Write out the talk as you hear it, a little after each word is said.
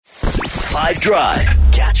5 Drive.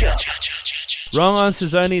 Catch up. Wrong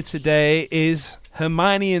answers only today is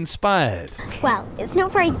Hermione inspired. Well, it's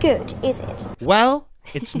not very good, is it? Well,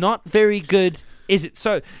 it's not very good, is it?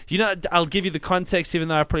 So, I'll give you the context even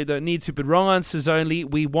though I probably don't need to, but wrong answers only,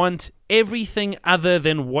 we want everything other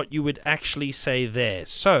than what you would actually say there.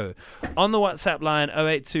 So, on the WhatsApp line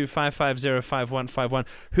 082-550-5151,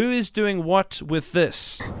 who is doing what with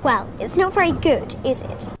this? Well, it's not very good, is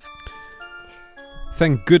it?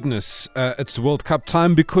 Thank goodness it's World Cup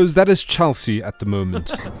time, because that is Chelsea at the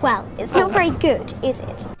moment. Well, it's not very good, is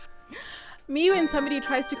it? Me, when somebody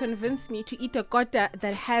tries to convince me to eat a kota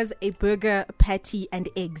that has a burger patty and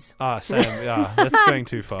eggs. Ah, Sam, yeah, that's going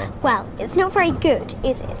too far. Well, it's not very good,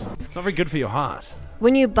 is it? It's not very good for your heart.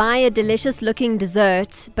 When you buy a delicious looking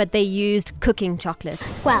dessert, but they used cooking chocolate.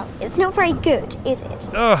 Well, it's not very good, is it?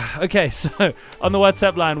 Oh, okay, so on the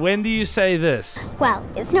WhatsApp line, when do you say this? Well,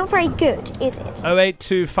 it's not very good, is it?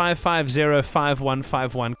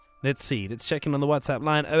 082-550-5151. Let's see. Let's check in on the WhatsApp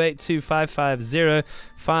line.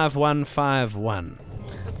 082-550-5151.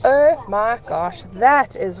 Oh my gosh,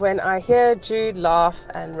 that is when I hear Jude laugh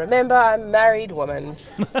and remember I'm a married woman.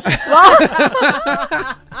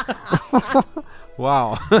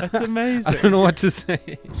 Wow. That's amazing. I don't know what to say.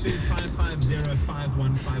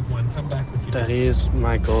 2-550-5151. Come back with you. That is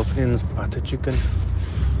my girlfriend's butter chicken.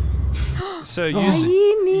 So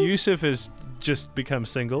Yusuf has just become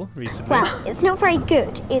single recently. Well, it's not very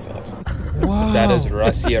good, is it? Wow. That is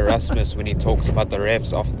Rassie Erasmus when he talks about the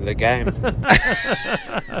refs after the game.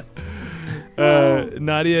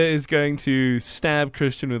 Nadia is going to stab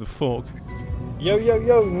Christian with a fork. Yo,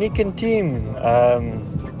 Nick and team.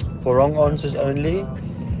 For wrong answers only,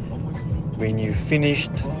 when you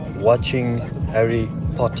finished watching Harry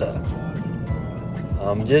Potter.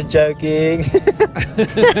 I'm just joking.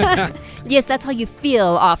 Yes, that's how you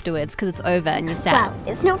feel afterwards, because it's over and you're sad. Well,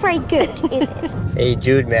 it's not very good, is it? Hey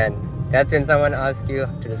Jude, man. That's when someone asks you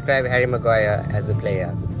to describe Harry Maguire as a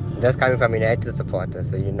player. That's coming from a United supporter,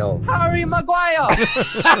 so you know. Harry Maguire!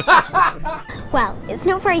 Well, it's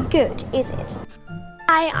not very good, is it?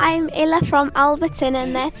 Hi, I'm Ella from Alberton,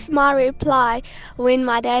 and that's my reply when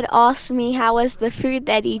my dad asked me how was the food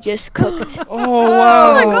that he just cooked. Oh,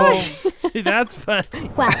 wow. Oh my gosh. See, that's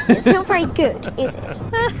funny. Well, it's not very good, is it?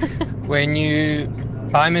 When you,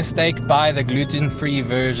 by mistake, buy the gluten-free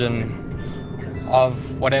version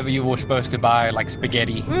of whatever you were supposed to buy, like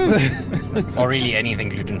spaghetti. Or really anything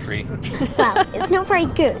gluten-free. Well, it's not very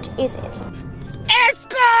good, is it?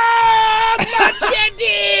 Escom! Not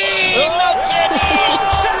Jenny! Not Jenny!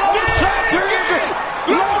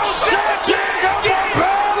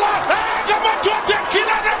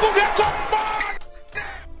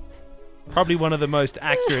 Probably one of the most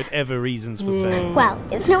accurate ever reasons for saying. Well,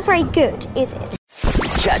 it's not very good, is it?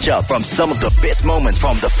 Catch up from some of the best moments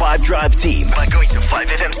from the 5 Drive team by going to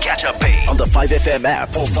 5FM's catch up page on the 5FM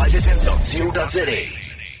app or 5FM.co.za.